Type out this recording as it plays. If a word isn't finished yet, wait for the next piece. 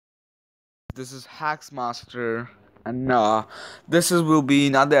This is Hacks Master, and this will be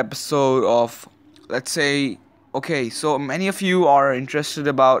another episode of, let's say, okay. So many of you are interested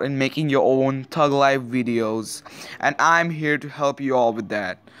about in making your own Thug Life videos, and I'm here to help you all with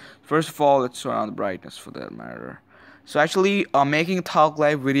that. First of all, let's turn on the brightness for that matter. So actually, making a Thug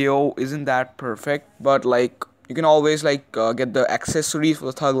Life video isn't that perfect, but like you can always get the accessories for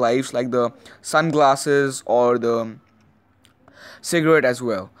the Thug Lives, like the sunglasses or the cigarette as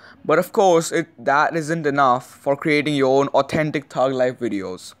well. But of course, that isn't enough for creating your own authentic thug life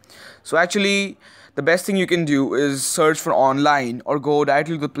videos. So actually, the best thing you can do is search for online or go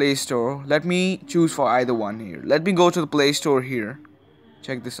directly to the Play Store. Let me choose for either one here. Let me go to the Play Store here.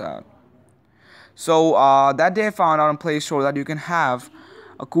 Check this out. So that day I found out on Play Store that you can have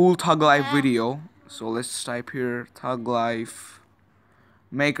a cool thug life video. So let's type here thug life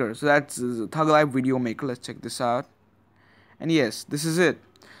maker. So that's thug life video maker. Let's check this out. And yes, this is it.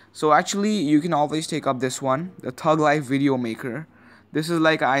 So actually you can always take up this one, the Thug Life Video Maker. This is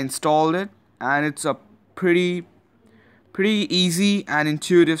like I installed it, and it's a pretty easy and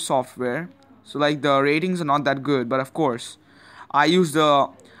intuitive software. So like the ratings are not that good, but of course I use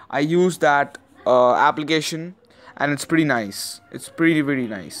that application, and it's pretty nice. It's pretty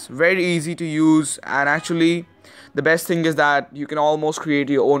nice, very easy to use, and actually the best thing is that you can almost create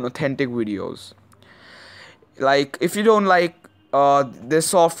your own authentic videos. Like if you don't like this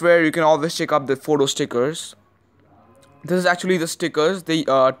software, you can always check up the photo stickers. This is actually the stickers. They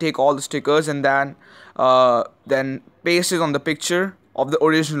take all the stickers and then paste it on the picture of the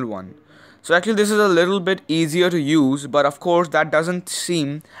original one. So actually this is a little bit easier to use, but of course that doesn't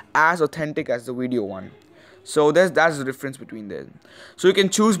seem as authentic as the video one. So that's the difference between them. So you can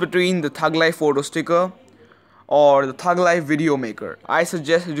choose between the Thug Life photo sticker or the Thug Life Video Maker. I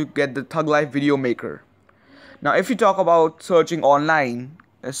suggest you get the Thug Life Video Maker. Now if you talk about searching online,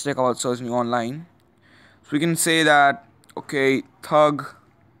 let's talk about searching online. So we can say that, okay, Thug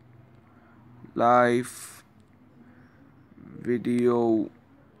Life Video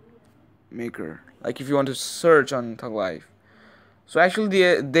Maker. Like if you want to search on Thug Life. So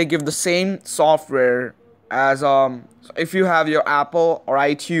actually they give the same software as so if you have your Apple or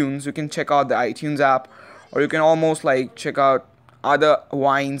iTunes, you can check out the iTunes app, or you can almost like check out other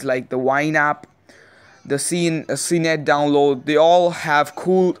Wines like the Wine app, the CNET download. They all have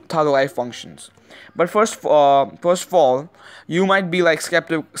cool Thug Life functions. But first of all, you might be like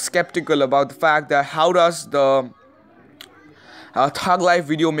skeptical about the fact that how does the Thug Life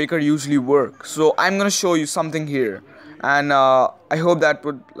Video Maker usually work. So I'm gonna show you something here, and I hope that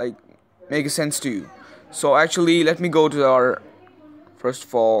would like make sense to you. So actually, let me go to our, first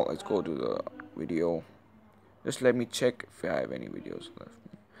of all, let's go to the video. Just let me check if I have any videos left.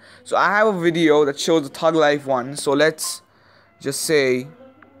 So I have a video that shows the Thug Life one. So let's just see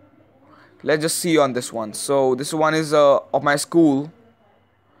on this one. So this one is of my school.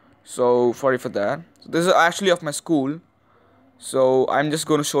 So sorry for that. So this is actually of my school. So I'm just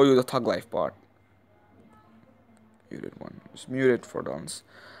going to show you the Thug Life part. Muted one. Just mute it for once.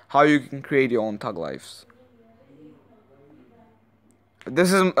 How you can create your own Thug Lives.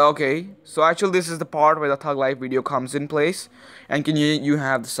 This is okay. So actually this is the part where the Thug Life video comes in place, and you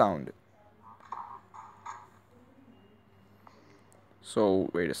have the sound. So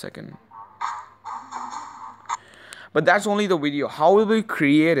wait a second. But that's only the video. How will we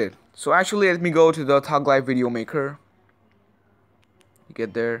create it? So actually let me go to the Thug Life Video Maker. You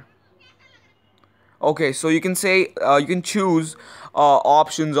get there. Okay, so you can say you can choose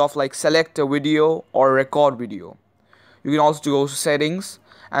options of like select a video or record video. You can also go to settings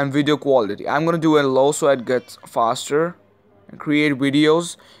and video quality. I'm gonna do it low so it gets faster, and create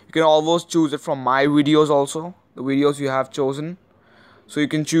videos. You can always choose it from my videos also, the videos you have chosen. So you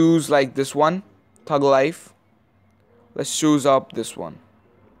can choose like this one, Thug Life. Let's choose up this one.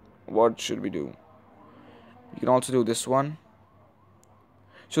 What should we do? You can also do this one.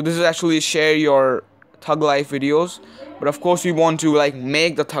 So this is actually share your Thug Life videos, but of course we want to like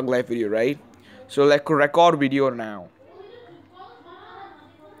make the Thug Life video, right? So like record video now.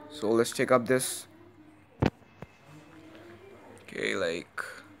 So let's check up this. Okay, like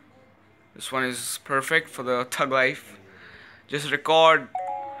this one is perfect for the Thug Life. Just record.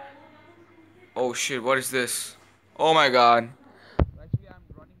 Oh shit, what is this? Oh my god. Actually, I'm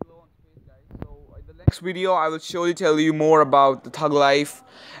running low on space, guys. So in the next video, I will surely tell you more about the Thug Life,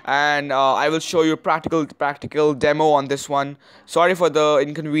 and I will show you practical demo on this one. Sorry for the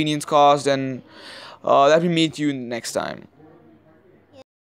inconvenience caused, and let me meet you next time.